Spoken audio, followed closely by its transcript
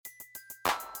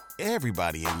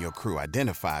Everybody in your crew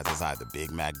identifies as either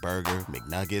Big Mac Burger,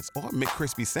 McNuggets, or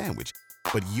McCrispy Sandwich.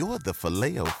 But you're the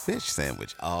Filet-O-Fish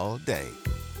Sandwich all day.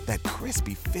 That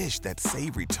crispy fish, that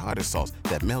savory tartar sauce,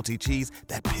 that melty cheese,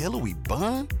 that pillowy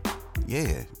bun.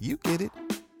 Yeah, you get it.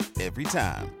 Every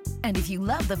time. And if you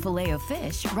love the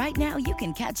Filet-O-Fish, right now you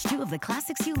can catch 2 of the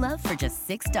classics you love for just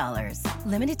 $6.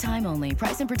 Limited time only.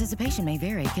 Price and participation may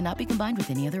vary. Cannot be combined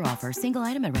with any other offer. Single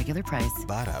item at regular price.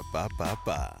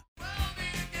 Ba-da-ba-ba-ba.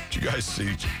 Did you guys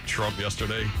see Trump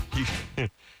yesterday?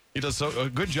 He does a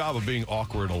good job of being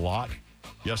awkward a lot.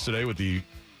 Yesterday with the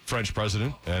French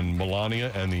president and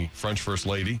Melania and the French first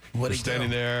lady. They're standing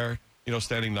there,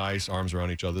 standing nice, arms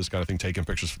around each other, this kind of thing, taking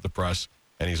pictures for the press.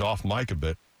 And he's off mic a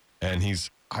bit. And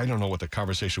I don't know what the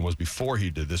conversation was before he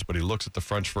did this, but he looks at the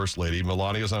French first lady.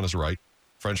 Melania's on his right.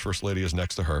 French first lady is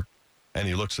next to her. And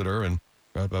he looks at her and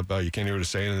you can't hear what he's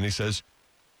saying. And then he says,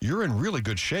 "You're in really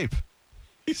good shape."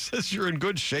 He says, "You're in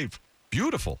good shape.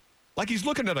 Beautiful." Like he's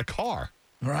looking at a car.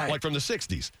 Right. Like from the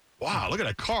 60s. Wow, look at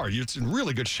that car. It's in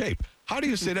really good shape. How do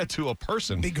you say that to a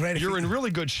person? Be great if You're in really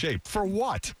good shape. For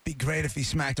what? Be great if he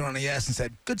smacked her on the ass and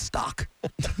said, "Good stock."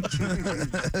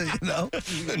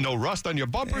 No rust on your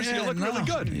bumpers. Yeah, You look really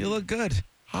good. You look good.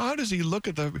 How does he look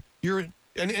at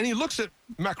and he looks at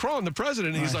Macron, the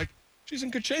president, and he's like, "She's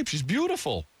in good shape. She's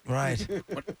beautiful." Right.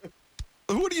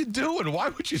 What are you doing? Why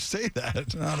would you say that? I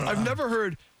don't know. I've never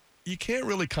heard. You can't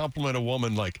really compliment a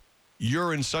woman like,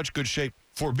 "You're in such good shape."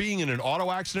 For being in an auto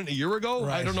accident a year ago,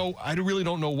 Right. I don't know. I really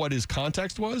don't know what his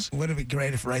context was. Wouldn't it be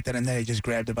great if right then and there he just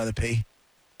grabbed her by the pee?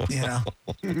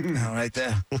 Right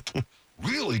there.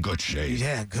 Really good shape.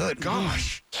 Yeah, good.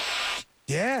 Gosh.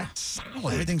 Yeah.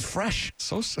 Solid. Everything's fresh.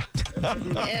 So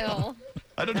Ew.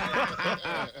 I don't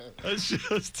know. It's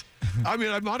just, I'm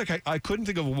not. I couldn't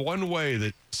think of one way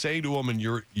that saying to a woman,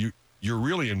 "You're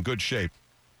really in good shape."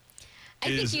 I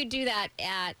think you do that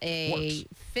at a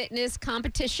fitness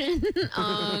competition.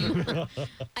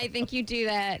 I think you do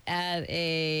that at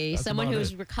someone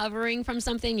who's recovering from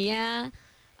something. Yeah.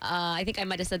 I think I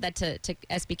might have said that to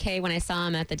SBK when I saw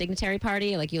him at the dignitary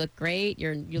party. Like, you look great.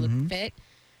 You look fit.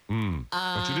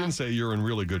 But you didn't say you're in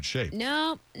really good shape.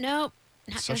 Nope.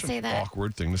 Not Such gonna say an that.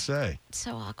 awkward thing to say. It's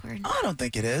so awkward. I don't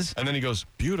think it is. And then he goes,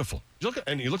 "Beautiful."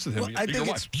 And he looks at him. Well, I think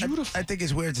it's beautiful. I think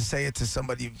it's weird to say it to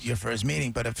somebody your first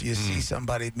meeting, but if you see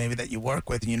somebody maybe that you work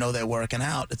with and you know they're working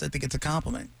out, I think it's a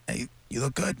compliment. Hey, you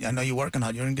look good. I know you're working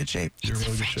hard. You're in good shape. You're It's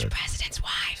in the really good French shape. president's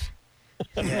wife.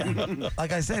 Yeah.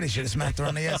 Like I said, he should have smacked her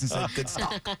on the ass and said, "Good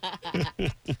stock."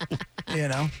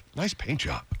 Nice paint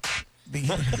job. I'm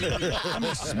going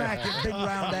to smack your big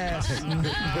round ass.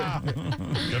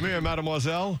 Come here,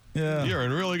 mademoiselle. Yeah. You're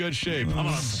in really good shape. I'm going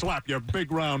to slap your big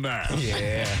round ass.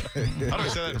 Yeah. How do I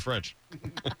say that in French?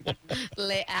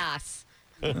 Les ass.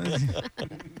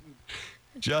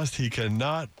 He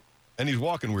cannot, and he's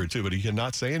walking weird too, but he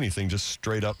cannot say anything just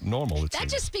straight up normal. That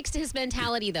just speaks to his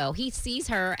mentality, though. He sees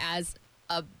her as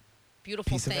a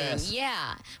beautiful Piece of thing. ass.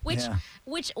 Yeah.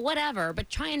 Which whatever, but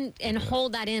try and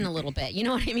hold that in a little bit. You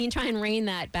know what I mean? Try and rein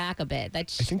that back a bit. I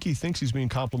think he thinks he's being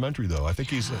complimentary, though. I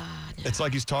think it's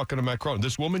like he's talking to Macron.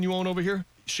 This woman you own over here,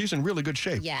 she's in really good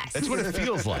shape. Yes. That's what it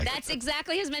feels like. That's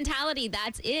exactly his mentality.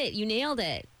 That's it. You nailed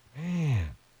it. Man.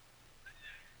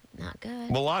 Not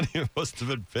good. Melania must have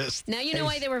been pissed. Now you know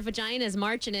why there were vaginas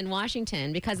marching in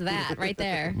Washington, because of that right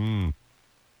there.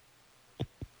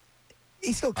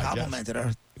 He still complimented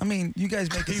her. I mean, you guys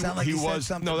make it sound like he said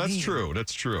something No, that's mean. true.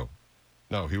 That's true.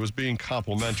 No, he was being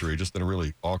complimentary, just in a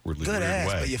really awkwardly Good weird ass,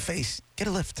 way. but your face. Get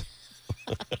a lift.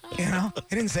 He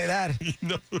didn't say that.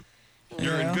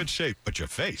 You're in good shape, but your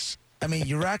face. I mean,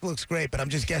 your rack looks great, but I'm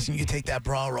just guessing you take that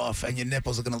bra off and your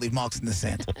nipples are going to leave marks in the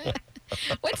sand.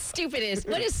 What is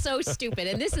so stupid,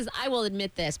 and this is, I will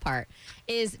admit this part,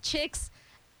 is chicks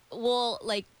will,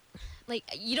 like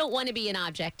you don't want to be an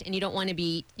object and you don't want to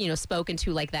be, spoken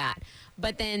to like that.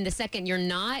 But then the second you're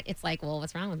not, it's like, well,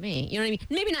 what's wrong with me? You know what I mean?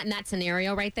 Maybe not in that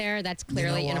scenario right there. That's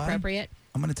clearly You know why? inappropriate.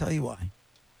 I'm going to tell you why.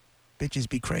 Bitches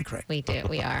be cray-cray. We do.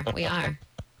 We are. We are.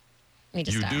 We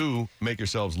just You are. do make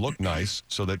yourselves look nice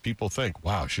so that people think,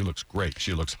 wow, she looks great.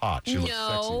 She looks hot. She looks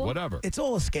sexy. Whatever. It's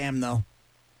all a scam, though.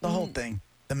 The whole thing.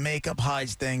 The makeup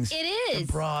hides things. It is. The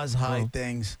bras hide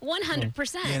things.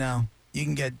 100%. You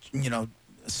can get,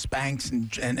 Spanx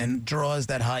and drawers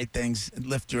that hide things and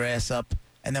lift your ass up.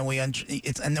 And then we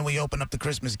open up the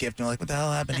Christmas gift and we're like, what the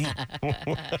hell happened here?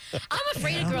 I'm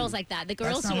afraid of girls like that. The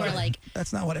girls who are like,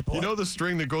 that's not what I bought. You know the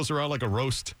string that goes around like a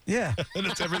roast? Yeah. And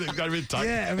it's everything got everything tight.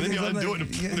 Yeah, and then you everything's undo it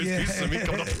and there's pieces of meat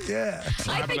coming up. Yeah.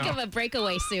 I think of a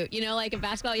breakaway suit, like in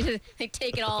basketball, you just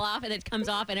take it all off and it comes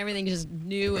off and everything's just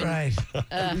new. And,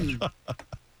 Right.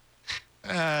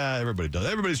 Everybody does.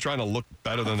 Everybody's trying to look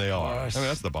better than they are. I mean,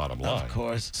 that's the bottom line. Of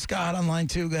course. Scott on line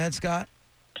 2. Go ahead, Scott.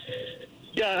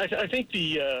 Yeah, I think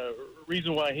the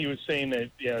reason why he was saying that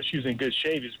she was in good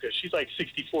shape is because she's like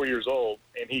 64 years old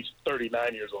and he's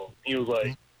 39 years old. He was like,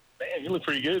 man, you look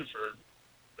pretty good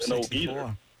for an old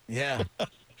geezer. Yeah.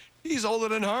 He's older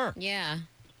than her. Yeah.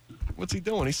 What's he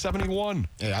doing? He's 71.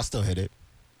 Hey, I still hit it.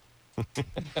 Oh,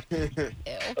 I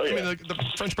yeah. mean,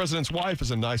 the French president's wife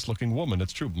is a nice-looking woman.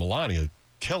 It's true. Melania,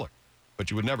 killer. But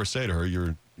you would never say to her,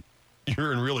 you're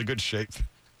in really good shape.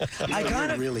 I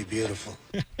kind of really beautiful.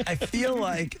 I feel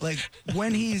like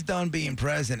when he's done being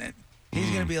president, he's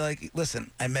going to be like,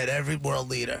 listen, I met every world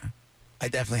leader. I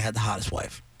definitely had the hottest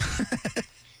wife.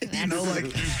 You know, like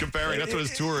He's comparing. That's what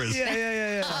his tour is.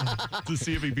 Yeah. To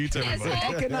see if he beats everybody.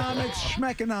 Economics,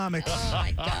 schmeconomics. Oh,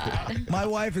 my God. My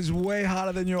wife is way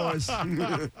hotter than yours.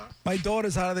 My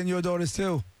daughter's hotter than your daughters,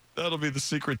 too. That'll be the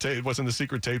secret tape. What's in the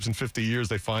secret tapes in 50 years?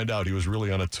 They find out he was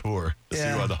really on a tour to see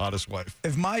Yeah. who had the hottest wife.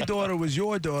 If my daughter was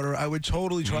your daughter, I would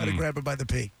totally try to grab her by the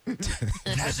pee.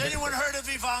 Has anyone heard of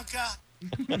Ivanka?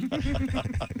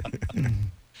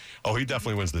 Oh, he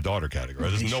definitely wins the daughter category.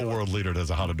 There's no world leader that has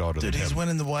a hotter daughter Dude, than he's him.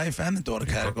 winning the wife and the daughter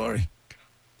category.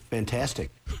 Fantastic.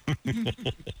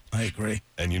 I agree.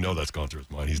 And you know that's gone through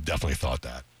his mind. He's definitely thought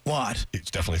that. What?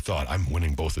 He's definitely thought, I'm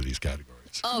winning both of these categories.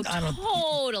 Oh, I don't-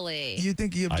 totally. You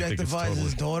think he I think it's objectifies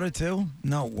his daughter, too?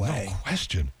 No way. No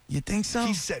question. You think so?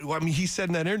 He said, he said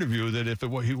in that interview that if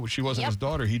she wasn't Yep. his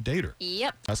daughter, he'd date her.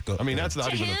 Yep. That's good. I mean, that's not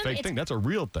To even him, a fake it's- thing. That's a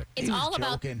real thing. It's He was all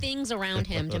about joking. things around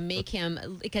him to make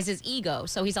him, because his ego.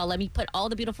 So he's all, let me put all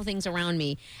the beautiful things around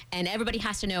me, and everybody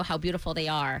has to know how beautiful they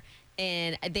are.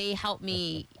 And they help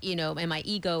me, and my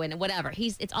ego and whatever.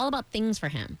 It's all about things for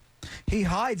him. He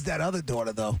hides that other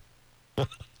daughter, though.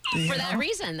 For that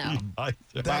reason, though.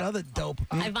 That other dope.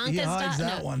 He Ivanka's hides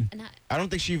that one. I don't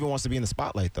think she even wants to be in the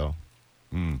spotlight, though.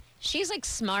 She's like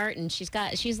smart and she's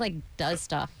like does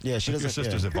stuff. Yeah, she Your doesn't.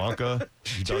 sister's Yeah. Ivanka.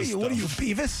 She does Gee, what are you, stuff.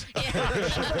 Beavis?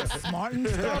 Yeah. Smart and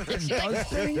stuff and does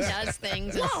She things? does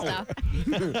things and stuff.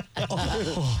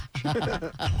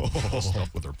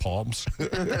 Stuff with her palms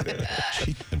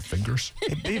and fingers.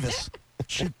 Hey, Beavis.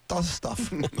 She does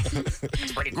stuff.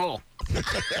 It's pretty cool.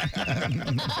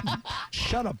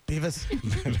 Shut up, Beavis.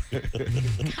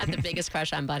 Had the biggest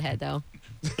crush on Butthead though.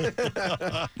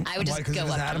 I would Why, just because go of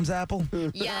his up to him. Adam's apple?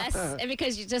 Yes, and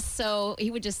because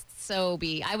he would just so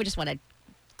be. I would just want to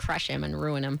crush him and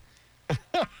ruin him.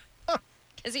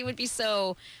 Because he would be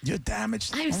so. You're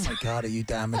damaged. I'm Oh, my God, are you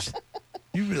damaged?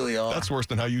 You really are. That's worse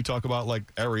than how you talk about like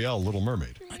Ariel, Little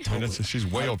Mermaid. She's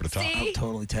way over the top. See? I'll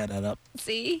totally tear that up.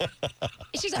 See,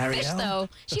 she's a fish Ariel? though.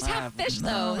 She's half fish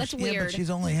though. That's Yeah, weird. but she's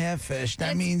only half fish. That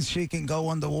That's- means she can go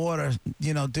underwater,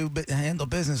 handle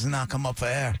business and not come up for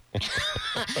air.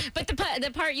 But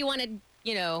the part you want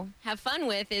to have fun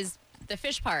with is the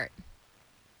fish part.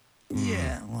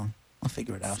 Yeah, well, I'll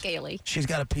figure it out. Scaly. She's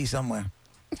got to pee somewhere,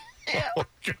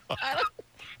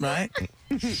 right?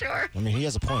 Sure. I mean, he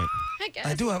has a point. I guess.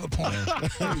 I do have a point.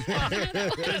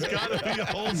 There's got to be a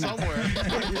hole somewhere.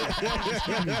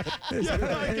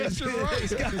 I guess you're right.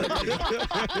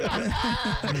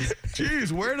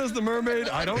 Jeez, where does the mermaid?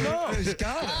 I don't know. It's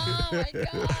got it.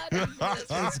 Oh my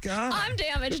God. It's got it. I'm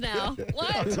damaged now.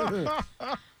 What?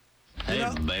 Hey,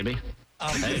 baby.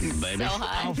 Hey, baby. So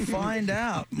high. I'll find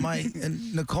out.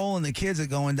 Nicole and the kids are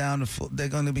going down. They're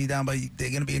going to be they're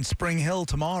going to be in Spring Hill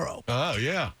tomorrow. Oh,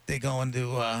 yeah. They're going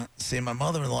to see my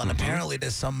mother-in-law, and apparently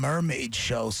there's some mermaid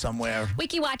show somewhere.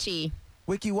 Wiki Watchy.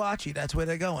 Wikiwachi, that's where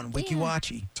they're going.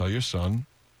 Wikiwachi. Tell your son,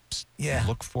 Yeah.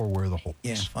 look for where the hole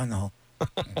Yeah, is. find the hole.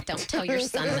 Don't tell your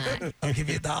son that. I'll give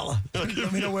you $1.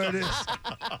 Let me know where it is.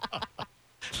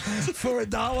 For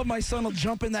 $1, my son will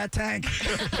jump in that tank.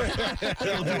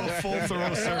 He'll do a full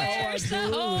thorough search Where's the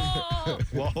hole?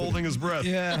 while holding his breath.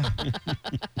 Yeah.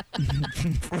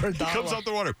 For $1. Comes out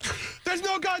the water. There's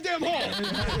no goddamn hole.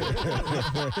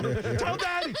 Tell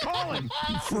Daddy, call him.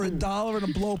 For $1 and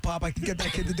a blow pop, I can get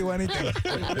that kid to do anything.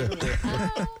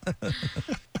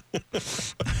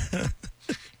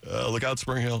 Look out,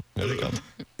 Spring Hill. There they come.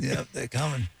 Yeah, they're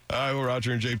coming. All right, well,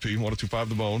 Roger and JP, 102.5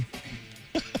 The Bone.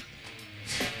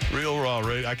 Real raw,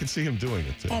 right? I can see him doing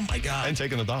it, too. Oh, my God. And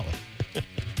taking $1.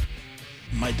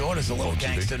 My daughter's a little Oh, gee.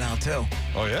 gangster now, too.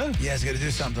 Oh, yeah? You guys got to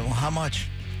do something. Well, how much?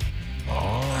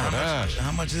 Oh, Nash.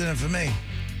 How much is in it for me?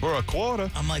 For a quarter.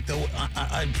 I'm like,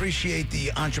 I appreciate the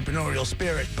entrepreneurial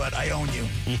spirit, but I own you.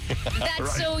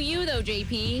 That's so you, though, JP.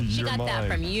 She You're got that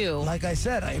mine. from you. Like I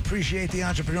said, I appreciate the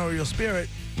entrepreneurial spirit.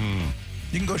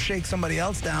 You can go shake somebody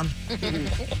else down.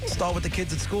 Start with the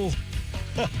kids at school.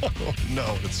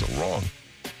 No, it's so wrong.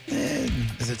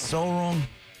 Is it so wrong?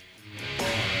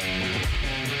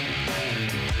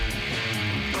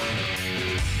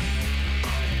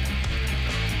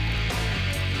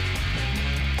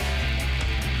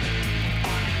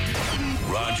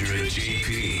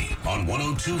 JP on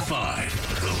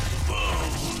 102.5 The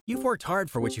Bone. You've worked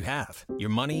hard for what you have. Your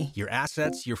money, your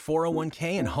assets, your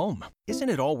 401k, and home. Isn't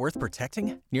it all worth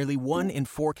protecting? Nearly 1 in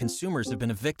 4 consumers have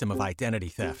been a victim of identity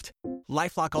theft.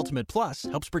 LifeLock Ultimate Plus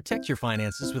helps protect your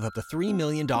finances with up to $3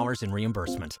 million in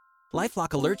reimbursement. LifeLock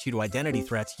alerts you to identity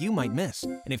threats you might miss.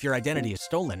 And if your identity is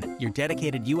stolen, your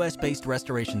dedicated U.S.-based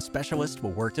restoration specialist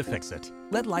will work to fix it.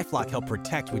 Let LifeLock help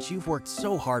protect what you've worked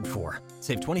so hard for.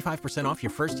 Save 25% off your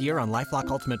first year on LifeLock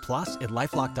Ultimate Plus at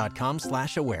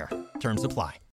LifeLock.com/aware. Terms apply.